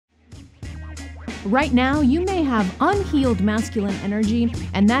Right now, you may have unhealed masculine energy,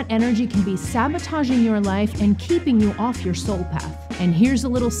 and that energy can be sabotaging your life and keeping you off your soul path. And here's a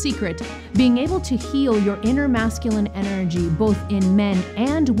little secret. Being able to heal your inner masculine energy, both in men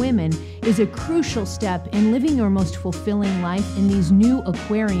and women, is a crucial step in living your most fulfilling life in these new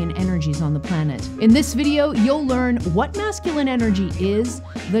Aquarian energies on the planet. In this video, you'll learn what masculine energy is,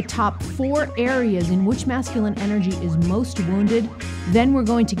 the top 4 areas in which masculine energy is most wounded. Then we're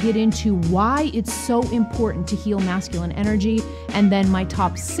going to get into why it's so important to heal masculine energy, and then my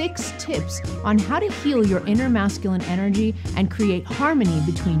top 6 tips on how to heal your inner masculine energy and create harmony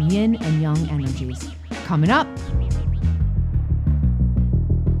between yin and yang energies. Coming up.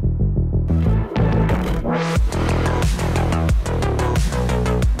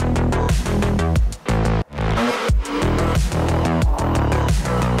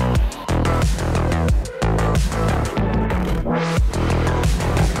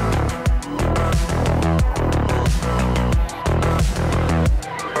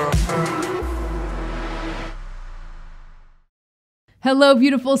 Hello,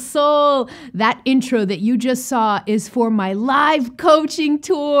 beautiful soul. That intro that you just saw is for my live coaching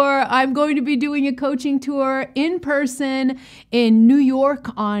tour. I'm going to be doing a coaching tour in person in New York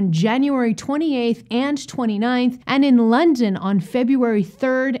on January 28th and 29th, and in London on February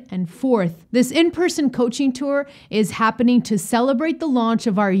 3rd and 4th. This in-person coaching tour is happening to celebrate the launch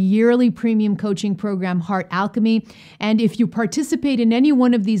of our yearly premium coaching program, Heart Alchemy. And if you participate in any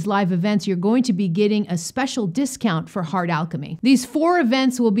one of these live events, you're going to be getting a special discount for Heart Alchemy. These 4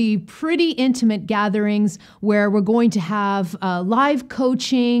 events will be pretty intimate gatherings where we're going to have live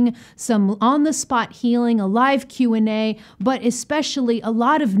coaching, some on-the-spot healing, a live Q&A, but especially a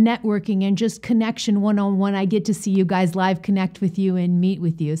lot of networking and just connection one-on-one. I get to see you guys live, connect with you, and meet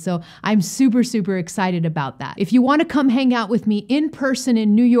with you. So I'm super, super excited about that. If you want to come hang out with me in person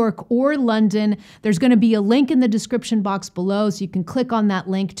in New York or London, there's going to be a link in the description box below, so you can click on that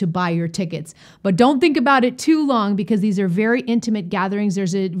link to buy your tickets. But don't think about it too long, because these are very intimate gatherings.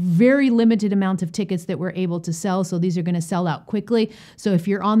 There's a very limited amount of tickets that we're able to sell, so these are going to sell out quickly. So if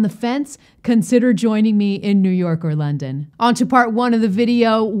you're on the fence, consider joining me in New York or London. On to part 1 of the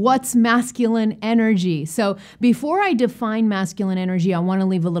video, what's masculine energy? So before I define masculine energy, I want to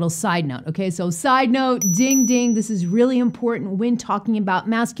leave a little side note, okay? So side note, ding, ding, this is really important when talking about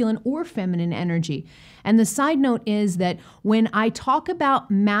masculine or feminine energy. And the side note is that when I talk about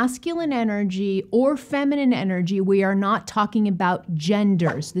masculine energy or feminine energy, we are not talking about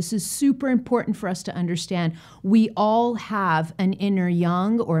genders. This is super important for us to understand. We all have an inner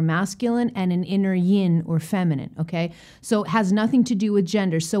yang or masculine and an inner yin or feminine, okay? So it has nothing to do with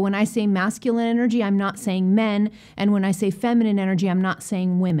gender. So when I say masculine energy, I'm not saying men. And when I say feminine energy, I'm not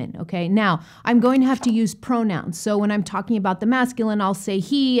saying women, okay? Now, I'm going to have to use pronouns. So when I'm talking about the masculine, I'll say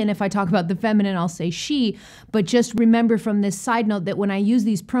he. And if I talk about the feminine, I'll say she. But just remember from this side note that when I use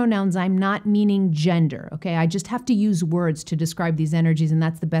these pronouns, I'm not meaning gender, okay? I just have to use words to describe these energies, and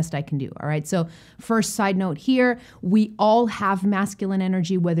that's the best I can do, all right? So first side note here, we all have masculine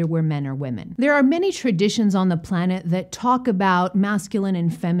energy, whether we're men or women. There are many traditions on the planet that talk about masculine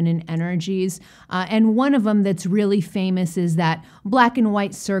and feminine energies, and one of them that's really famous is that black and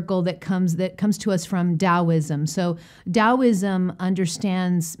white circle that comes to us from Taoism. So Taoism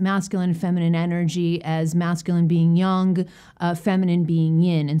understands masculine and feminine energy as masculine being yang, feminine being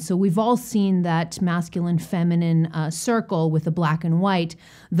yin. And so we've all seen that masculine-feminine circle with the black and white.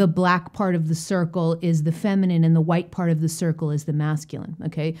 The black part of the circle is the feminine and the white part of the circle is the masculine,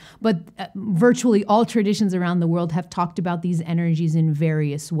 okay? But virtually all traditions around the world have talked about these energies in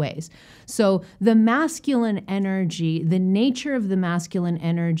various ways. So the masculine energy, the nature of the masculine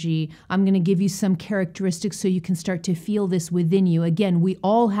energy, I'm going to give you some characteristics so you can start to feel this within you. Again, we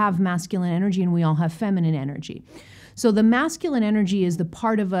all have masculine energy and we all have feminine energy. So the masculine energy is the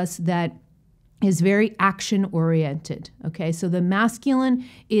part of us that is very action-oriented, okay? So the masculine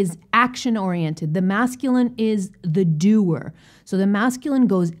is action-oriented. The masculine is the doer. So the masculine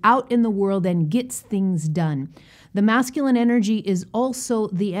goes out in the world and gets things done. The masculine energy is also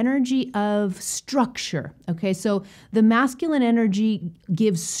the energy of structure, okay? So the masculine energy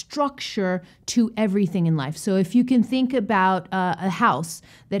gives structure to everything in life. So if you can think about a house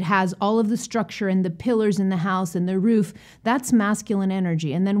that has all of the structure and the pillars in the house and the roof, that's masculine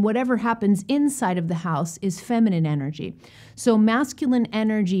energy. And then whatever happens inside of the house is feminine energy. So masculine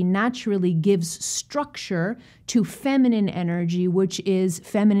energy naturally gives structure to feminine energy, which is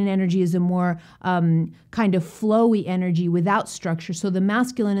feminine energy is a more kind of flowy energy without structure. So the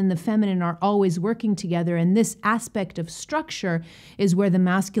masculine and the feminine are always working together. And this aspect of structure is where the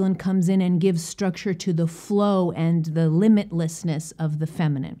masculine comes in and gives structure to the flow and the limitlessness of the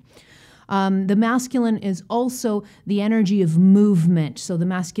feminine. The masculine is also the energy of movement. So the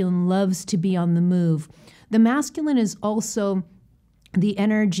masculine loves to be on the move. The masculine is also the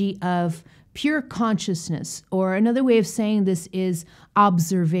energy of pure consciousness, or another way of saying this is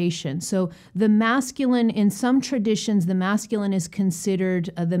observation. So the masculine, in some traditions, the masculine is considered,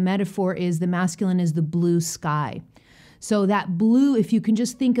 the metaphor is the masculine is the blue sky. So that blue, if you can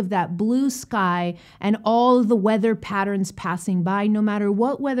just think of that blue sky and all of the weather patterns passing by, no matter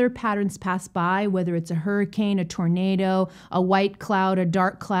what weather patterns pass by, whether it's a hurricane, a tornado, a white cloud, a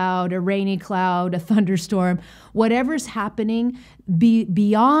dark cloud, a rainy cloud, a thunderstorm, whatever's happening,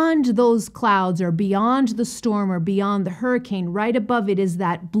 beyond those clouds or beyond the storm or beyond the hurricane, right above it is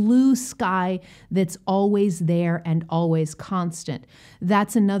that blue sky that's always there and always constant.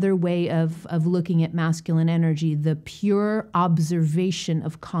 That's another way of looking at masculine energy, the pure observation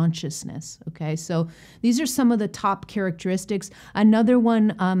of consciousness. Okay, so these are some of the top characteristics. Another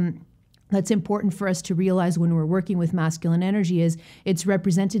one that's important for us to realize when we're working with masculine energy is it's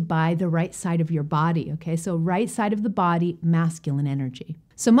represented by the right side of your body. Okay, so right side of the body, masculine energy.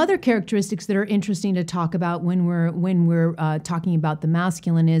 Some other characteristics that are interesting to talk about when we're talking about the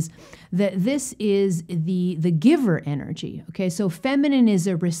masculine is that this is the giver energy. Okay, so feminine is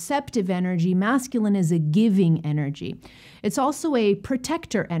a receptive energy, masculine is a giving energy. It's also a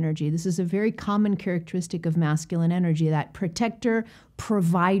protector energy. This is a very common characteristic of masculine energy, that protector,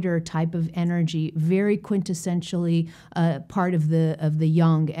 provider type of energy, very quintessentially part of the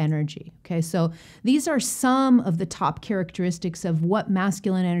yang energy. Okay, so these are some of the top characteristics of what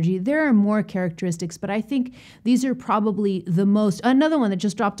masculine energy. There are more characteristics, but I think these are probably the most. Another one that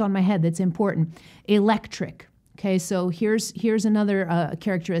just dropped on my head that's important: electric. Okay, so here's another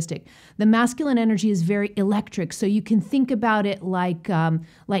characteristic. The masculine energy is very electric, so you can think about it like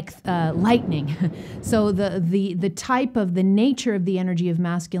lightning. So the type of the nature of the energy of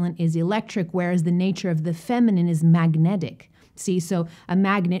masculine is electric, whereas the nature of the feminine is magnetic. See, so a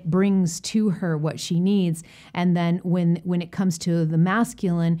magnet brings to her what she needs, and then when it comes to the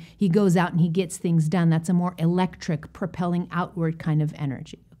masculine, he goes out and he gets things done. That's a more electric, propelling outward kind of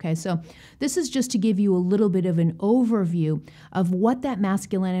energy. Okay, so this is just to give you a little bit of an overview of what that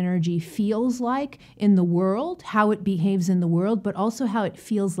masculine energy feels like in the world, how it behaves in the world, but also how it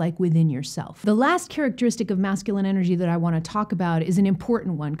feels like within yourself. The last characteristic of masculine energy that I want to talk about is an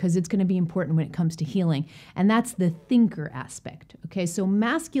important one because it's going to be important when it comes to healing, and that's the thinker aspect. Okay, so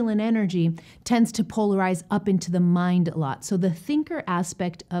masculine energy tends to polarize up into the mind a lot. So the thinker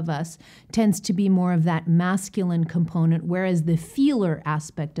aspect of us tends to be more of that masculine component, whereas the feeler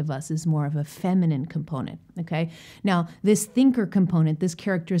aspect of us is more of a feminine component. Okay, now this thinker component, this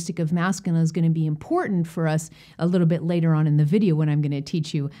characteristic of masculine, is going to be important for us a little bit later on in the video when I'm going to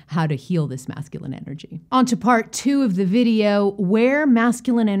teach you how to heal this masculine energy. On to part 2 of the video, where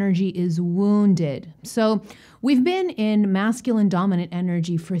masculine energy is wounded. So we've been in masculine dominant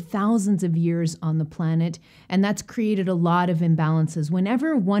energy for thousands of years on the planet, and that's created a lot of imbalances.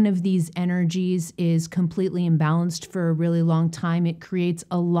 Whenever one of these energies is completely imbalanced for a really long time, it creates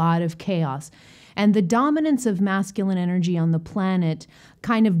a lot of chaos. And the dominance of masculine energy on the planet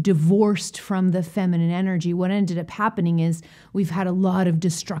kind of divorced from the feminine energy. What ended up happening is we've had a lot of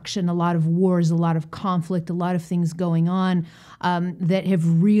destruction, a lot of wars, a lot of conflict, a lot of things going on that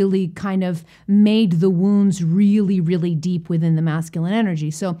have really kind of made the wounds really, really deep within the masculine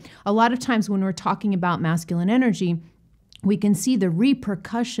energy. So a lot of times when we're talking about masculine energy, we can see the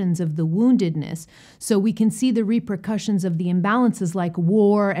repercussions of the woundedness. So we can see the repercussions of the imbalances like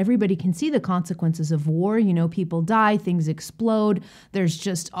war. Everybody can see the consequences of war. You know, people die, things explode. There's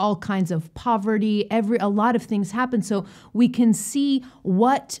just all kinds of poverty. A lot of things happen. So we can see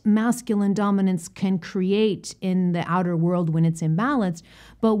what masculine dominance can create in the outer world when it's imbalanced.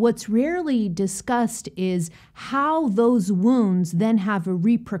 But what's rarely discussed is how those wounds then have a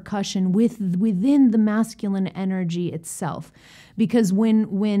repercussion within the masculine energy itself. Because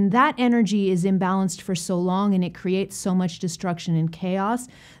when that energy is imbalanced for so long and it creates so much destruction and chaos,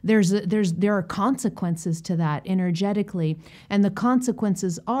 there are consequences to that energetically. And the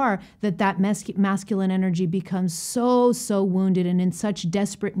consequences are that masculine energy becomes so wounded and in such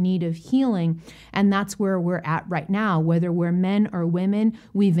desperate need of healing. And that's where we're at right now. Whether we're men or women,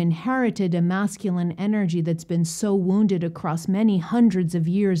 we've inherited a masculine energy that's been so wounded across many hundreds of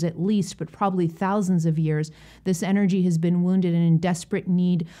years at least, but probably thousands of years. This energy has been wounded masculine in desperate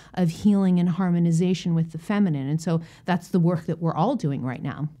need of healing and harmonization with the feminine. And so that's the work that we're all doing right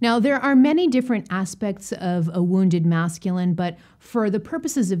now. Now, there are many different aspects of a wounded masculine, but for the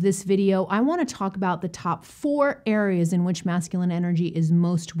purposes of this video, I want to talk about the top 4 areas in which masculine energy is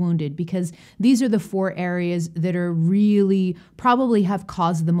most wounded, because these are the 4 areas that are really probably have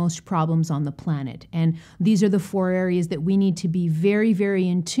caused the most problems on the planet. And these are the 4 areas that we need to be very, very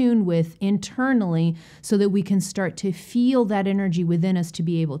in tune with internally so that we can start to feel that energy within us to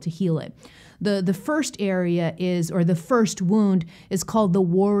be able to heal it. The first area is, or the first wound is called the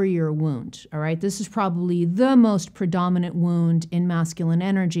warrior wound, all right? This is probably the most predominant wound in masculine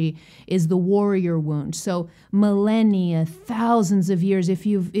energy, is the warrior wound. So millennia, thousands of years, if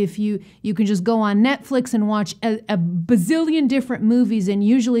you can just go on Netflix and watch a bazillion different movies, and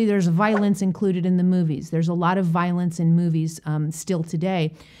usually there's violence included in the movies. There's a lot of violence in movies still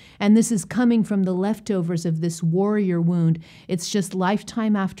today. And this is coming from the leftovers of this warrior wound. It's just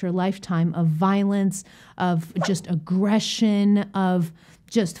lifetime after lifetime of violence, of just aggression, of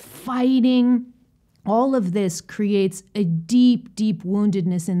just fighting. All of this creates a deep, deep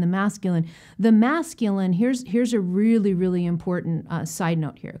woundedness in the masculine. The masculine, here's a really, really important side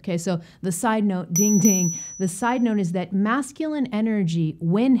note here. Okay, so the side note, ding, ding. The side note is that masculine energy,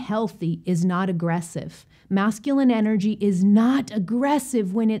 when healthy, is not aggressive. Masculine energy is not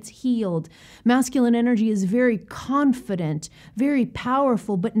aggressive when it's healed. Masculine energy is very confident, very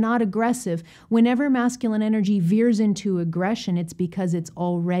powerful, but not aggressive. Whenever masculine energy veers into aggression, it's because it's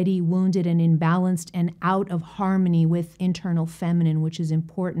already wounded and imbalanced and out of harmony with internal feminine, which is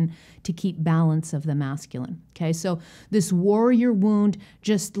important to keep balance of the masculine. Okay, so this warrior wound,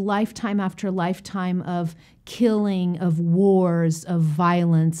 just lifetime after lifetime of killing, of wars, of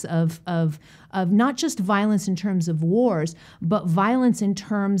violence, of not just violence in terms of wars, but violence in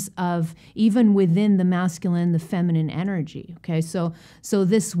terms of even within the masculine, the feminine energy. Okay, so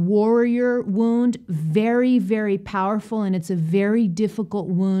this warrior wound, very, very powerful, and it's a very difficult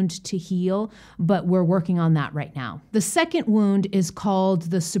wound to heal, but we're working on that right now. The second wound is called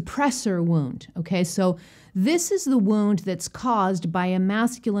the suppressor wound. Okay, so this is the wound that's caused by a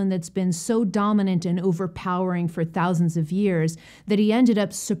masculine that's been so dominant and overpowering for thousands of years that he ended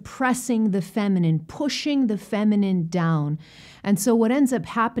up suppressing the feminine, pushing the feminine down. And so what ends up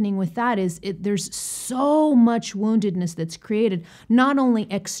happening with that is there's so much woundedness that's created, not only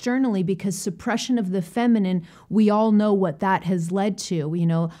externally, because suppression of the feminine, we all know what that has led to. You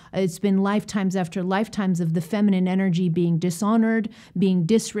know, it's been lifetimes after lifetimes of the feminine energy being dishonored, being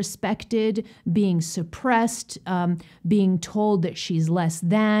disrespected, being suppressed, being told that she's less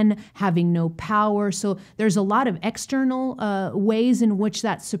than, having no power. So there's a lot of external ways in which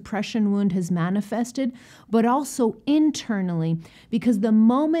that suppression wound has manifested, but also internally, because the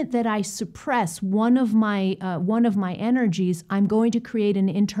moment that I suppress one of my energies, I'm going to create an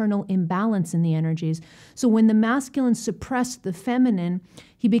internal imbalance in the energies. So when the masculine suppressed the feminine,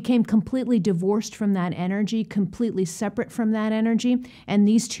 he became completely divorced from that energy, completely separate from that energy. And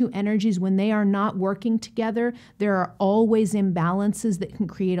these two energies, when they are not working together, there are always imbalances that can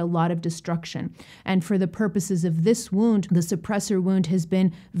create a lot of destruction. And for the purposes of this wound, the suppressor wound has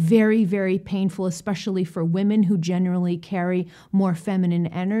been very, very painful, especially for women who generally carry more feminine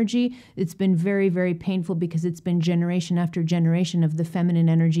energy. It's been very, very painful because it's been generation after generation of the feminine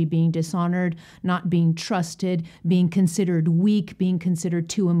energy being dishonored, not being trusted, being considered weak, being considered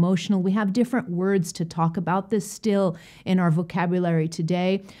too emotional. We have different words to talk about this still in our vocabulary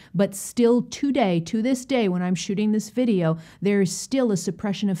today, but still today, to this day, when I'm shooting this video, there is still a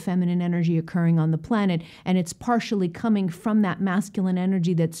suppression of feminine energy occurring on the planet, and it's partially coming from that masculine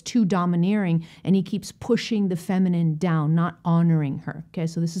energy that's too domineering, and he keeps pushing the feminine down, not honoring her. Okay,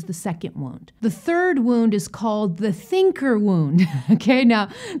 so this is the second wound. The third wound is called the thinker wound. Okay, now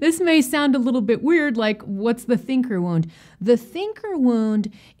this may sound a little bit weird, like what's the thinker wound? The thinker wound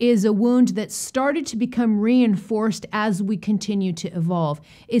is a wound that started to become reinforced as we continue to evolve,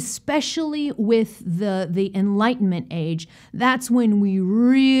 especially with the Enlightenment age. That's when we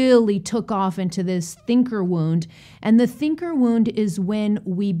really took off into this thinker wound. And the thinker wound is when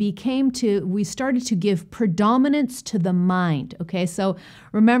we started to give predominance to the mind. Okay, so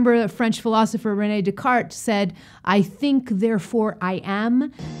remember the French philosopher René Descartes said, "I think, therefore I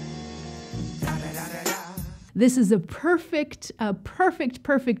am." This is a perfect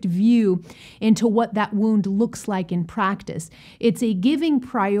view into what that wound looks like in practice. It's a giving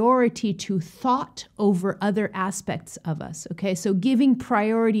priority to thought over other aspects of us, okay? So giving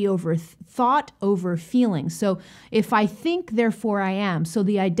priority over thought over feeling. So if I think, therefore I am. So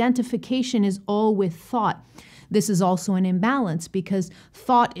the identification is all with thought. this is also an imbalance because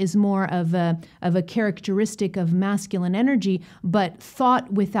thought is more of a characteristic of masculine energy, but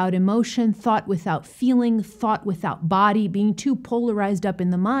thought without emotion, thought without feeling, thought without body, being too polarized up in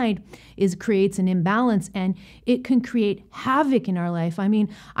the mind creates an imbalance, and it can create havoc in our life. I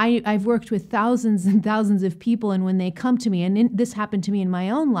mean, I've worked with thousands and thousands of people, and when they come to me, and this happened to me in my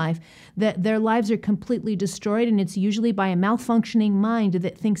own life, that their lives are completely destroyed, and it's usually by a malfunctioning mind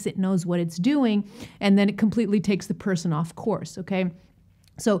that thinks it knows what it's doing, and then it completely takes the person off course, okay?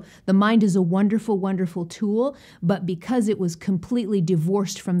 So the mind is a wonderful, wonderful tool, but because it was completely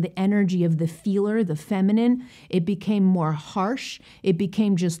divorced from the energy of the feeler, the feminine, it became more harsh. It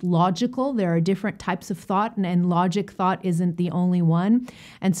became just logical. There are different types of thought, and logic thought isn't the only one.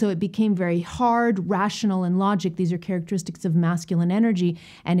 And so it became very hard, rational, and logic. These are characteristics of masculine energy.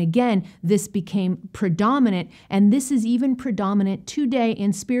 And again, this became predominant, and this is even predominant today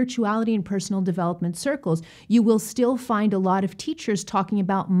in spirituality and personal development circles. You will still find a lot of teachers talking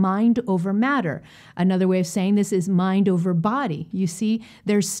about mind over matter. Another way of saying this is mind over body. You see,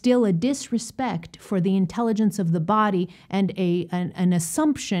 there's still a disrespect for the intelligence of the body and an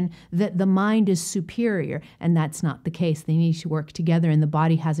assumption that the mind is superior, and that's not the case. They need to work together, and the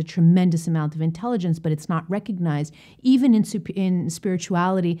body has a tremendous amount of intelligence, but it's not recognized even in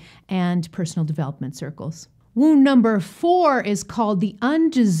spirituality and personal development circles. Wound number 4 is called the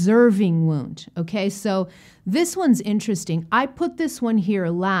undeserving wound. Okay, so this one's interesting. I put this one here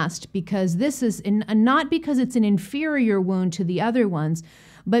last because this is not because it's an inferior wound to the other ones,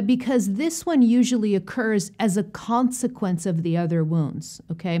 but because this one usually occurs as a consequence of the other wounds,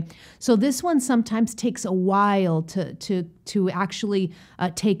 okay? So this one sometimes takes a while to actually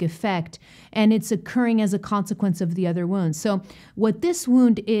take effect, and it's occurring as a consequence of the other wounds. So what this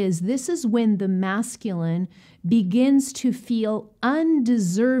wound is, this is when the masculine begins to feel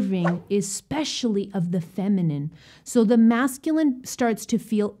undeserving, especially of the feminine. So the masculine starts to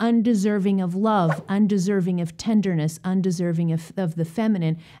feel undeserving of love, undeserving of tenderness, undeserving of the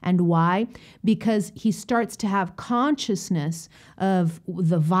feminine. And why? Because he starts to have consciousness of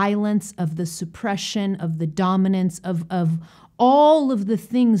the violence, of the suppression, of the dominance, of all of the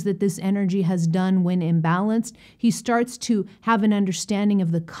things that this energy has done when imbalanced. He starts to have an understanding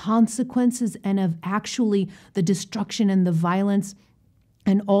of the consequences and of actually the destruction and the violence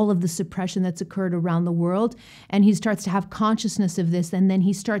and all of the suppression that's occurred around the world. And he starts to have consciousness of this, and then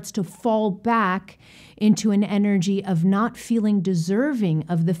he starts to fall back into an energy of not feeling deserving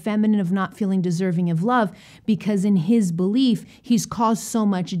of the feminine, of not feeling deserving of love, because in his belief, he's caused so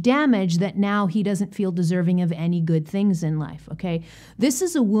much damage that now he doesn't feel deserving of any good things in life, okay? This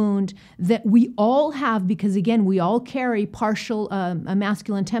is a wound that we all have because, again, we all carry partial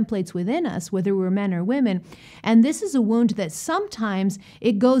masculine templates within us, whether we're men or women. And this is a wound that sometimes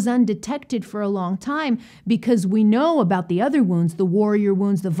it goes undetected for a long time because we know about the other wounds, the warrior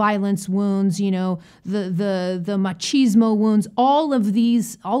wounds, the violence wounds, you know, the machismo wounds, all of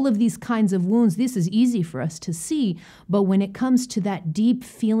these kinds of wounds. This is easy for us to see, but when it comes to that deep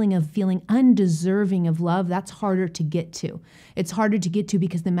feeling of feeling undeserving of love, that's harder to get to. It's harder to get to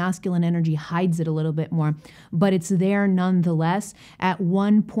because the masculine energy hides it a little bit more, but it's there nonetheless. At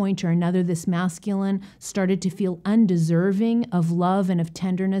one point or another, this masculine started to feel undeserving of love and of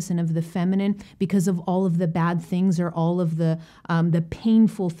tenderness and of the feminine because of all of the bad things or all of the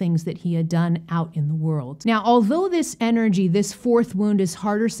painful things that he had done out in the world. Now, although this energy, this fourth wound, is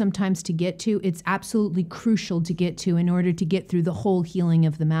harder sometimes to get to, it's absolutely crucial to get to in order to get through the whole healing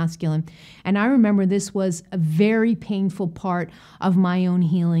of the masculine. And I remember this was a very painful part of my own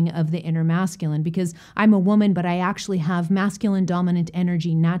healing of the inner masculine because I'm a woman, but I actually have masculine dominant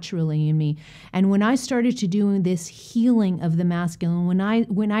energy naturally in me. And when I started to do this healing of the masculine,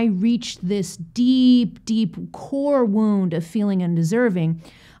 when I reached this deep, deep core wound of feeling undeserving,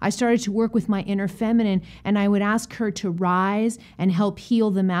 I started to work with my inner feminine, and I would ask her to rise and help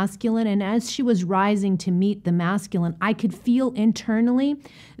heal the masculine. And as she was rising to meet the masculine, I could feel internally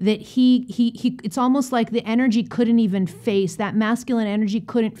that it's almost like the energy couldn't even face, that masculine energy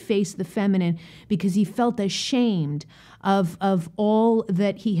couldn't face the feminine because he felt ashamed of all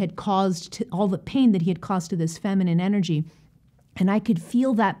that he had caused, all the pain that he had caused to this feminine energy. And I could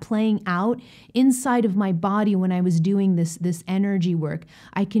feel that playing out inside of my body when I was doing this energy work.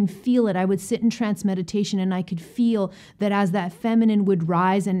 I can feel it. I would sit in trance meditation and I could feel that as that feminine would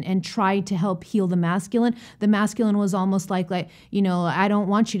rise and try to help heal the masculine was almost like, you know, I don't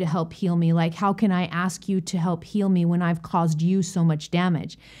want you to help heal me. Like, how can I ask you to help heal me when I've caused you so much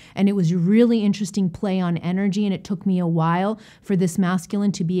damage? And it was really interesting play on energy, and it took me a while for this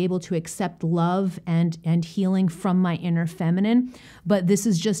masculine to be able to accept love and healing from my inner feminine. feminine. But this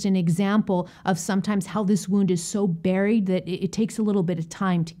is just an example of sometimes how this wound is so buried that it takes a little bit of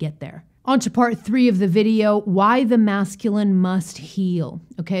time to get there. On to part 3 of the video, why the masculine must heal.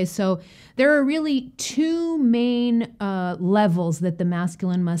 Okay, so there are really 2 main levels that the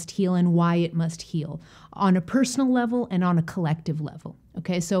masculine must heal and why it must heal, on a personal level and on a collective level.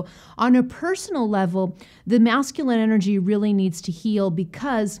 Okay, so on a personal level, the masculine energy really needs to heal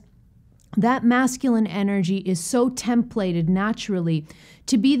because that masculine energy is so templated naturally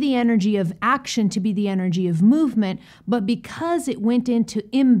to be the energy of action, to be the energy of movement, but because it went into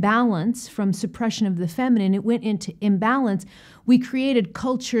imbalance from suppression of the feminine, it went into imbalance, we created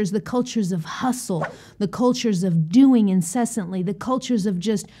cultures, the cultures of hustle, the cultures of doing incessantly, the cultures of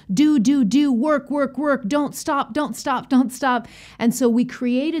just do, work, don't stop. And so we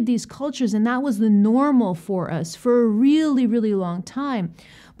created these cultures, and that was the normal for us for a really, really long time.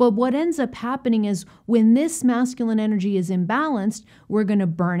 But what ends up happening is when this masculine energy is imbalanced, we're going to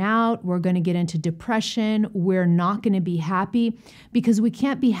burn out, we're going to get into depression, we're not going to be happy, because we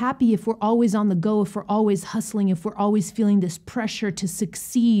can't be happy if we're always on the go, if we're always hustling, if we're always feeling this pressure to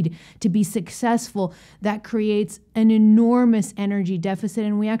succeed, to be successful. That creates an enormous energy deficit,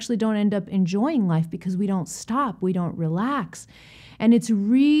 and we actually don't end up enjoying life because we don't stop, we don't relax. And it's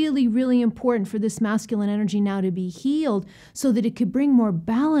really, really important for this masculine energy now to be healed so that it could bring more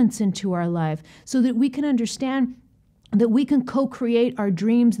balance into our life, so that we can understand that we can co-create our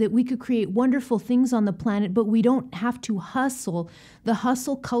dreams, that we could create wonderful things on the planet, but we don't have to hustle. The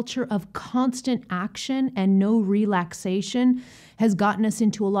hustle culture of constant action and no relaxation has gotten us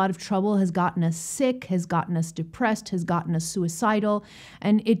into a lot of trouble, has gotten us sick, has gotten us depressed, has gotten us suicidal.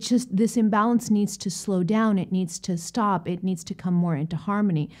 And this imbalance needs to slow down. It needs to stop. It needs to come more into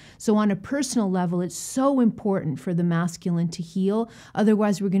harmony. So on a personal level, it's so important for the masculine to heal.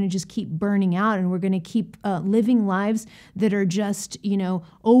 Otherwise, we're going to just keep burning out, and we're going to keep living lives that are just,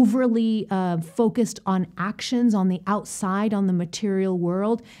 overly focused on actions on the outside, on the material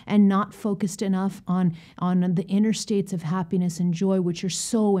world, and not focused enough on the inner states of happiness and joy, which are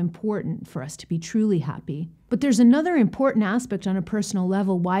so important for us to be truly happy. But there's another important aspect on a personal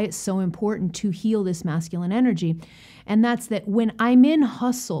level why it's so important to heal this masculine energy. And that's that when I'm in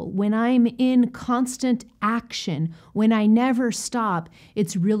hustle, when I'm in constant action, when I never stop,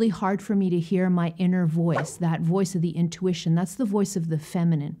 it's really hard for me to hear my inner voice, that voice of the intuition. That's the voice of the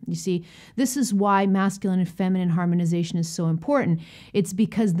feminine. You see, this is why masculine and feminine harmonization is so important. It's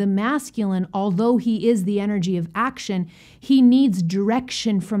because the masculine, although he is the energy of action, he needs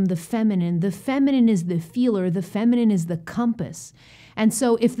direction from the feminine. The feminine is the feeler. The feminine is the compass. And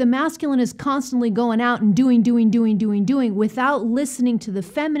so if the masculine is constantly going out and doing without listening to the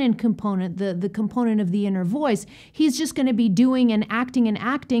feminine component, the component of the inner voice, he's just going to be doing and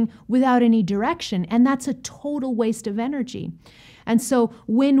acting without any direction. And that's a total waste of energy. And so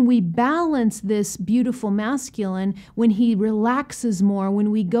when we balance this beautiful masculine, when he relaxes more, when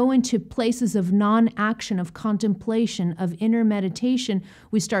we go into places of non-action, of contemplation, of inner meditation,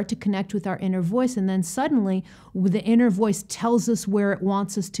 we start to connect with our inner voice. And then suddenly the inner voice tells us where it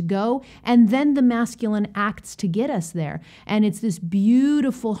wants us to go. And then the masculine acts to get us there. And it's this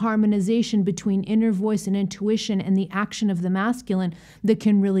beautiful harmonization between inner voice and intuition and the action of the masculine that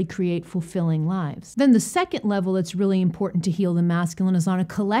can really create fulfilling lives. Then the second level that's really important to heal the masculine is on a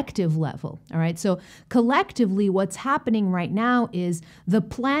collective level. All right. So collectively, what's happening right now is the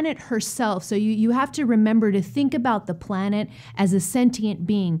planet herself. So you have to remember to think about the planet as a sentient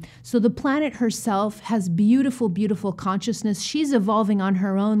being. So the planet herself has beautiful, beautiful consciousness. She's evolving on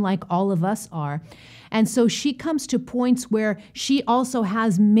her own like all of us are. And so she comes to points where she also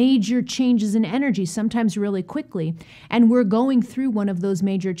has major changes in energy, sometimes really quickly. And we're going through one of those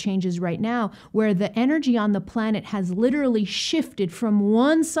major changes right now where the energy on the planet has literally shifted from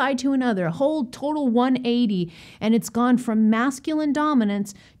one side to another, a whole total 180. And it's gone from masculine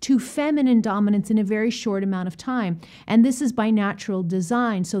dominance to feminine dominance in a very short amount of time. And this is by natural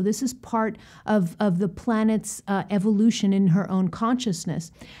design. So this is part of the planet's evolution in her own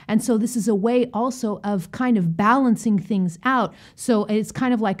consciousness. And so this is a way also of kind of balancing things out. So it's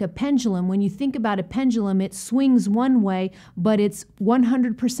kind of like a pendulum. When you think about a pendulum, it swings one way, but it's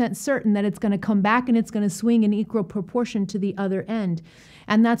 100% certain that it's going to come back and it's going to swing in equal proportion to the other end.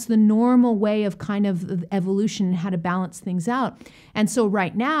 And that's the normal way of kind of evolution and how to balance things out. And so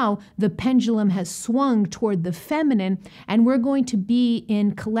right now, the pendulum has swung toward the feminine, and we're going to be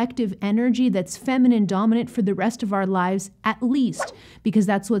in collective energy that's feminine dominant for the rest of our lives, at least, because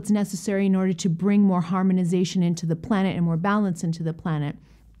that's what's necessary in order to bring more harmonization into the planet and more balance into the planet.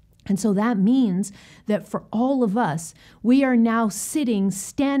 And so that means that for all of us, we are now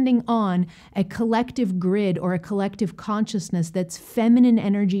standing on a collective grid or a collective consciousness that's feminine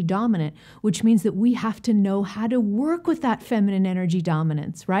energy dominant, which means that we have to know how to work with that feminine energy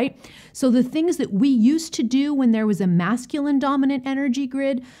dominance, right? So the things that we used to do when there was a masculine dominant energy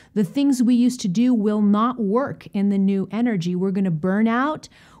grid, the things we used to do will not work in the new energy. We're going to burn out.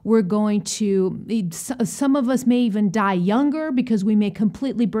 We're going to, some of us may even die younger because we may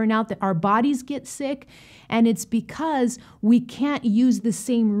completely burn out, that our bodies get sick. And it's because we can't use the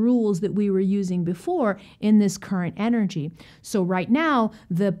same rules that we were using before in this current energy. So right now,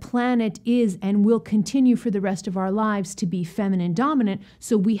 the planet is and will continue for the rest of our lives to be feminine dominant.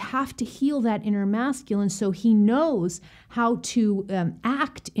 So we have to heal that inner masculine so he knows how to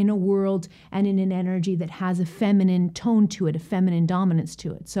act in a world and in an energy that has a feminine tone to it, a feminine dominance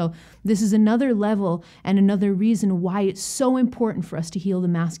to it. So this is another level and another reason why it's so important for us to heal the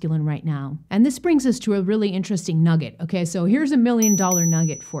masculine right now. And this brings us to a really interesting nugget. Okay, so here's $1 million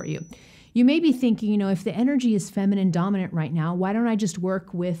nugget for you. You may be thinking, if the energy is feminine dominant right now, why don't I just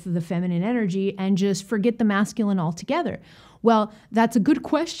work with the feminine energy and just forget the masculine altogether? Well, that's a good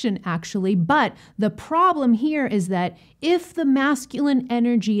question, actually. But the problem here is that if the masculine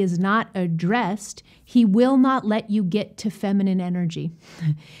energy is not addressed, he will not let you get to feminine energy.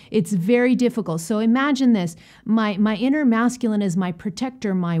 It's very difficult. So imagine this. My inner masculine is my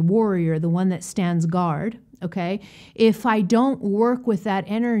protector, my warrior, the one that stands guard. Okay, if I don't work with that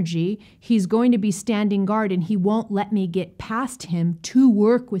energy, he's going to be standing guard and he won't let me get past him to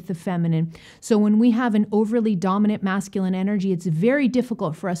work with the feminine. So when we have an overly dominant masculine energy, it's very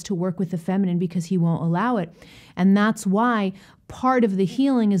difficult for us to work with the feminine because he won't allow it. And that's why part of the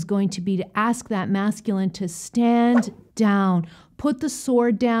healing is going to be to ask that masculine to stand down, put the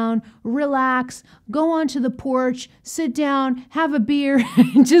sword down, relax, go onto the porch, sit down, have a beer,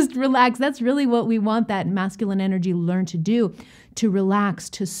 and just relax. That's really what we want that masculine energy learn to do, to relax,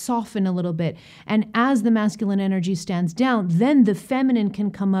 to soften a little bit. And as the masculine energy stands down, then the feminine can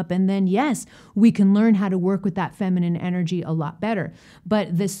come up, and then yes, we can learn how to work with that feminine energy a lot better.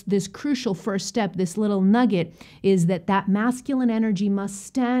 But this crucial first step, this little nugget, is that masculine energy must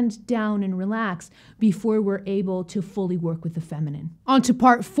stand down and relax before we're able to fully work with the feminine. On to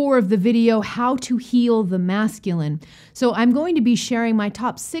part 4 of the video, how to heal the masculine. So I'm going to be sharing my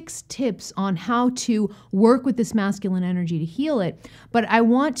top 6 tips on how to work with this masculine energy to heal it. But I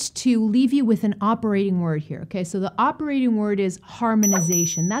want to leave you with an operating word here. Okay, so the operating word is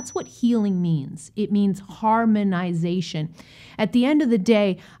harmonization. That's what healing means. It means harmonization. At the end of the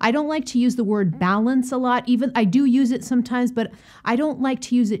day, I don't like to use the word balance a lot. Even I do use it sometimes, but I don't like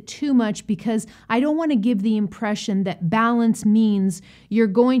to use it too much because I don't want to give the impression that balance means you're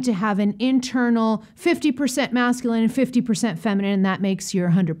going to have an internal 50% masculine and 50% feminine, and that makes you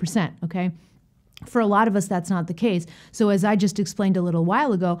 100%, okay? For a lot of us, that's not the case. So as I just explained a little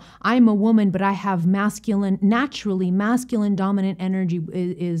while ago, I'm a woman, but I have naturally masculine dominant energy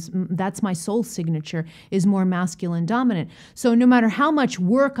that's my soul signature, is more masculine dominant. So no matter how much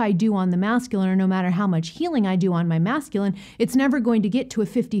work I do on the masculine, or no matter how much healing I do on my masculine, it's never going to get to a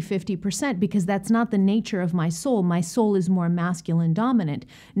 50-50% because that's not the nature of my soul. My soul is more masculine dominant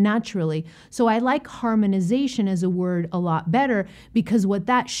naturally. So I like harmonization as a word a lot better because what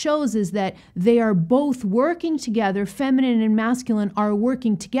that shows is that they are both working together, feminine and masculine are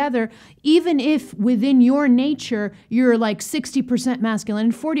working together, even if within your nature, you're like 60% masculine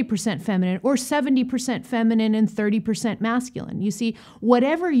and 40% feminine, or 70% feminine and 30% masculine. You see,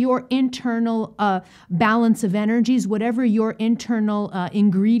 whatever your internal balance of energies, whatever your internal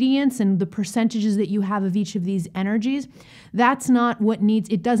ingredients and the percentages that you have of each of these energies, that's not what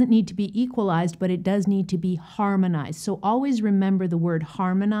it doesn't need to be equalized, but it does need to be harmonized. So always remember the word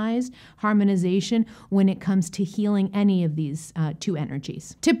harmonization when it comes to healing any of these 2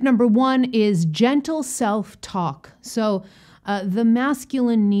 energies. Tip number 1 is gentle self-talk. So the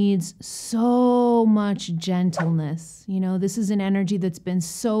masculine needs so much gentleness. This is an energy that's been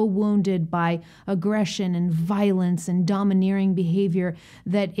so wounded by aggression and violence and domineering behavior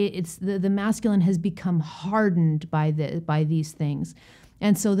that the masculine has become hardened by these things.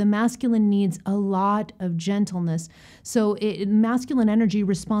 And so the masculine needs a lot of gentleness. So masculine energy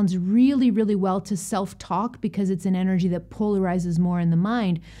responds really, really well to self-talk because it's an energy that polarizes more in the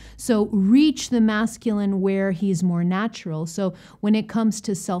mind. So reach the masculine where he's more natural. So when it comes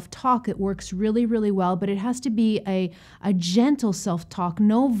to self-talk, it works really, really well, but it has to be a gentle self-talk,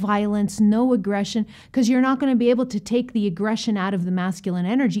 no violence, no aggression, because you're not going to be able to take the aggression out of the masculine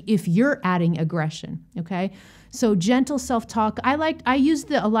energy if you're adding aggression, okay? So gentle self-talk. I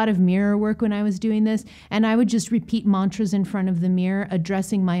used a lot of mirror work when I was doing this, and I would just repeat mantras in front of the mirror,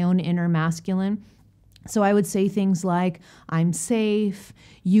 addressing my own inner masculine. So I would say things like, I'm safe,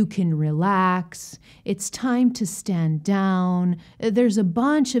 you can relax, it's time to stand down. There's a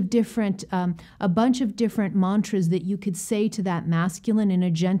bunch of different mantras that you could say to that masculine in a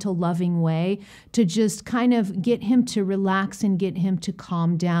gentle, loving way to just kind of get him to relax and get him to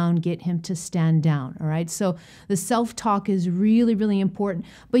calm down, get him to stand down, all right? So the self-talk is really, really important,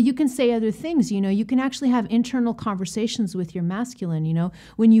 but you can say other things, you can actually have internal conversations with your masculine,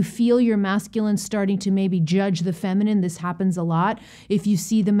 when you feel your masculine starting to maybe judge the feminine. This happens a lot. If you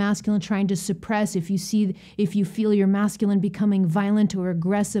see the masculine trying to suppress, if you feel your masculine becoming violent or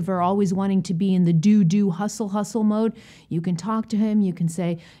aggressive or always wanting to be in the do, hustle mode, you can talk to him. You can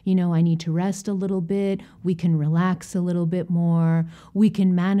say, I need to rest a little bit. We can relax a little bit more. We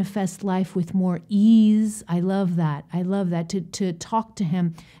can manifest life with more ease. I love that. To talk to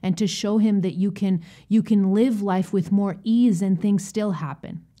him and to show him that you can live life with more ease and things still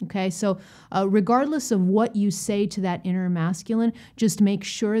happen. Okay, so regardless of what you say to that inner masculine, just make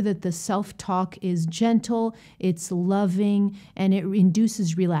sure that the self-talk is gentle, it's loving, and it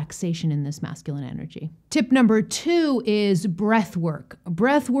induces relaxation in this masculine energy. Tip number 2 is breath work.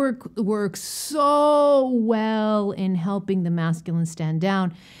 Breath work works so well in helping the masculine stand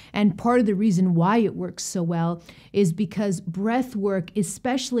down. And part of the reason why it works so well is because breath work,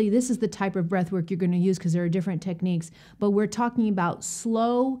 especially, this is the type of breath work you're going to use because there are different techniques, but we're talking about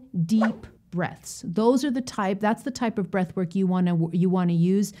slow, deep breaths. That's the type of breath work you want to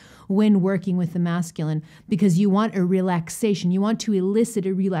use when working with the masculine, because you want a relaxation. You want to elicit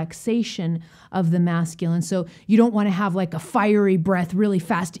a relaxation of the masculine. So you don't want to have like a fiery breath, really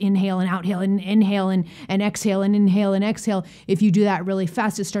fast inhale and outhale and inhale and exhale and inhale and exhale. If you do that really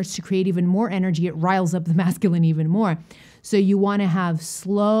fast, it starts to create even more energy. It riles up the masculine even more. So you want to have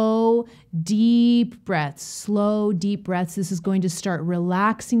slow, deep breaths. This is going to start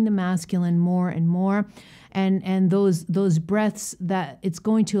relaxing the masculine more and more. And those breaths, that it's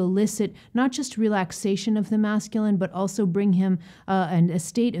going to elicit not just relaxation of the masculine, but also bring him a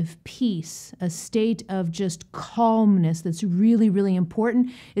state of peace, a state of just calmness that's really, really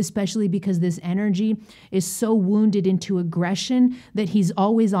important, especially because this energy is so wounded into aggression that he's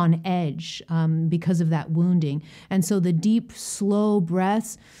always on edge because of that wounding. And so the deep, slow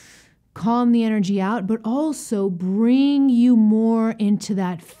breaths calm the energy out, but also bring you more into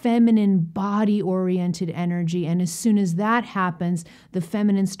that feminine body-oriented energy. And as soon as that happens, the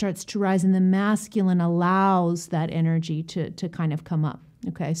feminine starts to rise and the masculine allows that energy to kind of come up.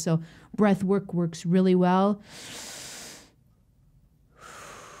 Okay, so breath work works really well.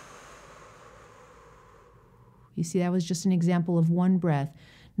 You see, that was just an example of one breath.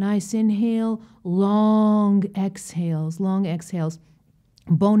 Nice inhale, long exhales.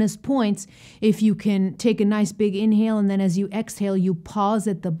 Bonus points if you can take a nice big inhale and then as you exhale, you pause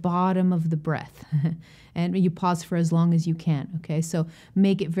at the bottom of the breath. And you pause for as long as you can, okay? So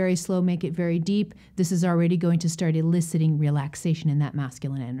make it very slow, make it very deep. This is already going to start eliciting relaxation in that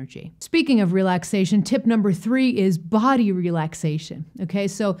masculine energy. Speaking of relaxation, tip number 3 is body relaxation, okay?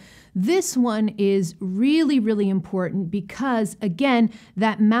 So this one is really, really important because, again,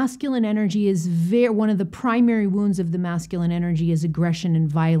 that masculine energy is one of the primary wounds of the masculine energy is aggression and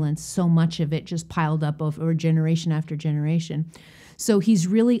violence, so much of it just piled up over generation after generation. So he's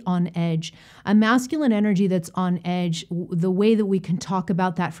really on edge. A masculine energy that's on edge, the way that we can talk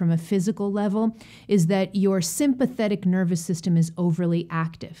about that from a physical level is that your sympathetic nervous system is overly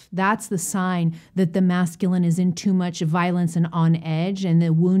active. That's the sign that the masculine is in too much violence and on edge, and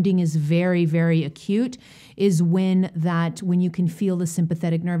the wounding is very, very acute, is when you can feel the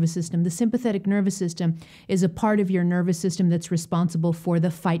sympathetic nervous system. The sympathetic nervous system is a part of your nervous system that's responsible for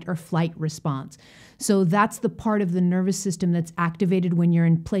the fight or flight response. So that's the part of the nervous system that's activated when you're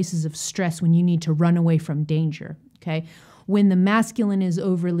in places of stress, when you need to run away from danger, okay? When the masculine is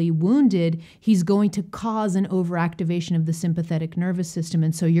overly wounded, he's going to cause an overactivation of the sympathetic nervous system,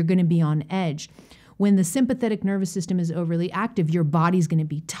 and so you're going to be on edge. When the sympathetic nervous system is overly active, your body's going to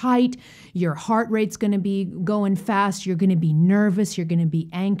be tight, your heart rate's going to be going fast, you're going to be nervous, you're going to be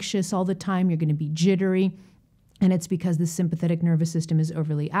anxious all the time, you're going to be jittery. And it's because the sympathetic nervous system is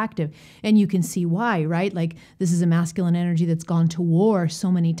overly active. And you can see why, right? Like, this is a masculine energy that's gone to war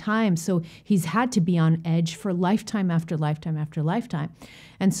so many times. So he's had to be on edge for lifetime after lifetime after lifetime.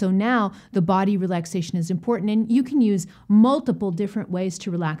 And so now the body relaxation is important. And you can use multiple different ways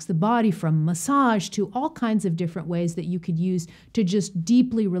to relax the body, from massage to all kinds of different ways that you could use to just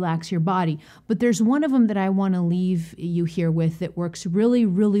deeply relax your body. But there's one of them that I want to leave you here with that works really,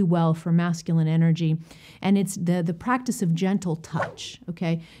 really well for masculine energy. And it's the practice of gentle touch,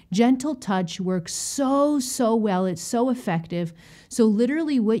 okay? Gentle touch works so well. It's so effective. So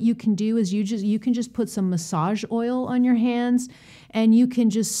literally what you can do is you can just put some massage oil on your hands, and you can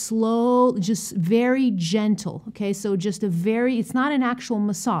just very gentle, okay? So it's not an actual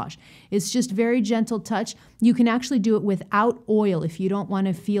massage. It's just very gentle touch. You can actually do it without oil. If you don't want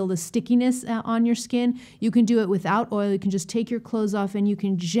to feel the stickiness on your skin, you can do it without oil. You can just take your clothes off and you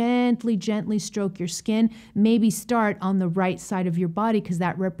can gently stroke your skin. Maybe start on the right side of your body, because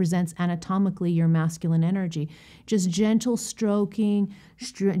that represents anatomically your masculine energy. Just gentle stroking,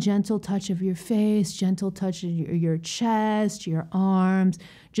 gentle touch of your face, gentle touch of your chest, your arms.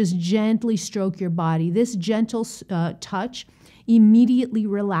 Just gently stroke your body. This gentle touch immediately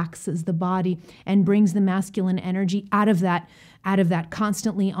relaxes the body and brings the masculine energy out of that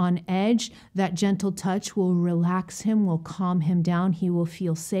constantly on edge. That gentle touch will relax him, will calm him down. He will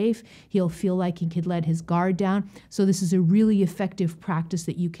feel safe. He'll feel like he could let his guard down. So this is a really effective practice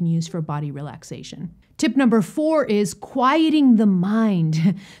that you can use for body relaxation. Tip number 4 is quieting the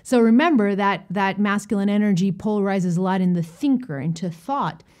mind. So remember that masculine energy polarizes a lot in the thinker, into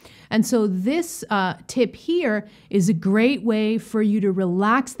thought. And so this tip here is a great way for you to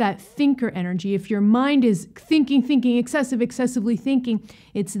relax that thinker energy. If your mind is thinking, excessively thinking,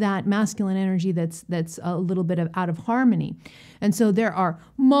 it's that masculine energy that's a little bit out of harmony. And so there are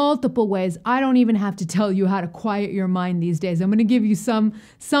multiple ways. I don't even have to tell you how to quiet your mind these days. I'm going to give you some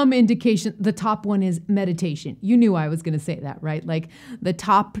indication. The top one is meditation. You knew I was going to say that, right? Like, the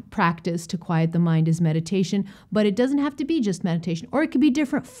top practice to quiet the mind is meditation, but it doesn't have to be just meditation, or it could be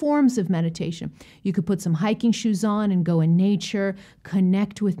different forms of meditation. You could put some hiking shoes on and go in nature,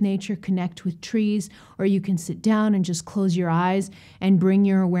 connect with nature, connect with trees, or you can sit down and just close your eyes and bring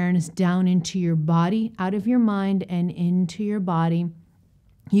your awareness down into your body, out of your mind and into your body.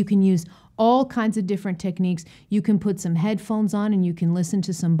 You can use all kinds of different techniques. You can put some headphones on and you can listen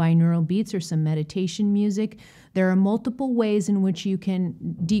to some binaural beats or some meditation music. There are multiple ways in which you can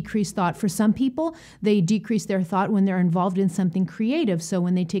decrease thought. For some people, they decrease their thought when they're involved in something creative. So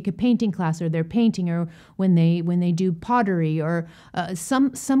when they take a painting class, or they're painting, or when they do pottery, or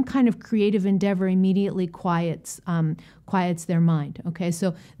some kind of creative endeavor immediately quiets their mind. Okay,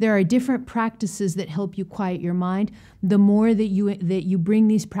 so there are different practices that help you quiet your mind. The more that you bring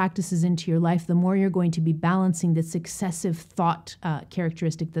these practices into your life, the more you're going to be balancing this excessive thought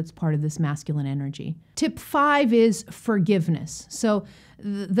characteristic that's part of this masculine energy. Tip 5 is forgiveness. So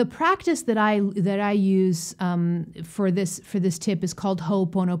the practice that I use for this tip is called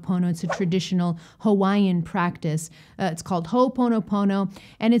Ho'oponopono. It's a traditional Hawaiian practice. It's called Ho'oponopono,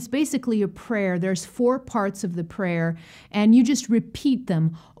 and it's basically a prayer. There's 4 parts of the prayer, and you just repeat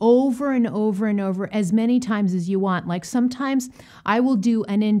them over and over and over as many times as you want. Like, sometimes I will do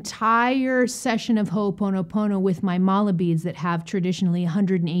an entire session of Ho'oponopono with my mala beads that have traditionally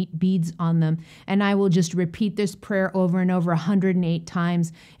 108 beads on them, and I will just repeat this prayer over and over 108 times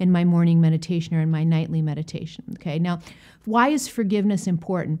in my morning meditation or in my nightly meditation. Okay, now, why is forgiveness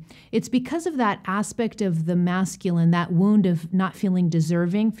important? It's because of that aspect of the masculine, that wound of not feeling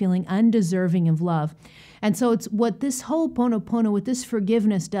deserving, feeling undeserving of love. And so it's what this Ho'oponopono, what this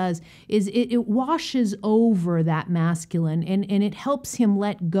forgiveness does, is it washes over that masculine, and it helps him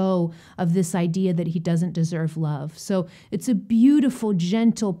let go of this idea that he doesn't deserve love. So it's a beautiful,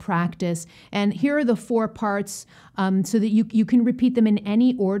 gentle practice. And here are the 4 parts, so that you can repeat them in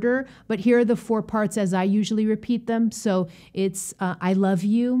any order, but here are the 4 parts as I usually repeat them. So it's I love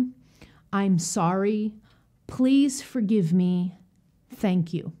you, I'm sorry, please forgive me,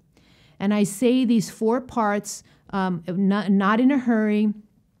 thank you. And I say these 4 parts, not in a hurry,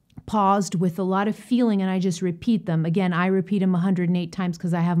 paused with a lot of feeling, and I just repeat them. Again, I repeat them 108 times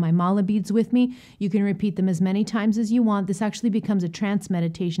because I have my mala beads with me. You can repeat them as many times as you want. This actually becomes a trance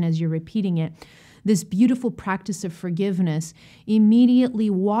meditation as you're repeating it. this beautiful practice of forgiveness immediately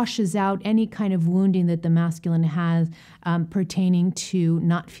washes out any kind of wounding that the masculine has pertaining to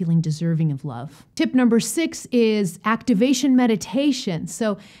not feeling deserving of love. Tip number 6 is activation meditation.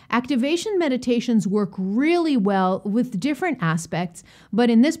 So activation meditations work really well with different aspects, but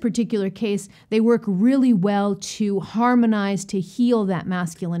in this particular case, they work really well to harmonize, to heal that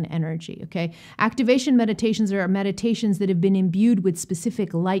masculine energy, okay? Activation meditations are meditations that have been imbued with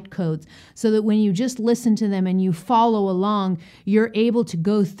specific light codes so that when you just listen to them and you follow along, you're able to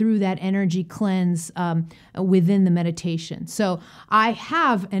go through that energy cleanse within the meditation. So I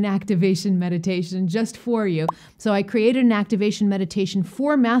have an activation meditation just for you. So I created an activation meditation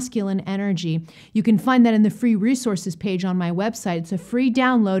for masculine energy. You can find that in the free resources page on my website. It's a free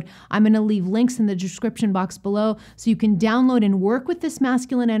download. I'm going to leave links in the description box below so you can download and work with this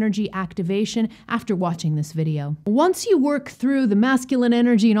masculine energy activation after watching this video. Once you work through the masculine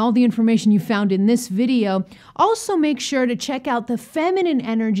energy and all the information you found in this video, also make sure to check out the feminine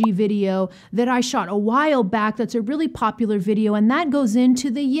energy video that I shot a while back. That's a really popular video, and that goes into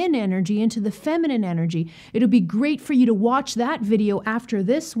the yin energy, into the feminine energy. It'll be great for you to watch that video after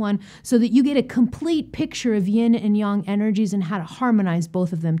this one so that you get a complete picture of yin and yang energies and how to harmonize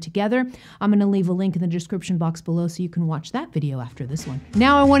both of them together. I'm going to leave a link in the description box below so you can watch that video after this one.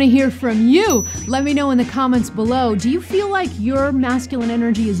 Now I want to hear from you. Let me know in the comments below. Do you feel like your masculine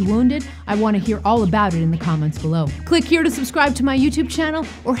energy is wounded? I want to hear all about it in the comments below. Click here to subscribe to my YouTube channel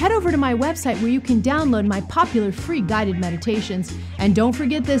or head over to my website where you can download my popular free guided meditations. And don't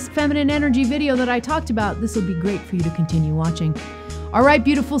forget this feminine energy video that I talked about. This will be great for you to continue watching. All right,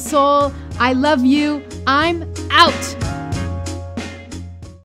 beautiful soul. I love you. I'm out.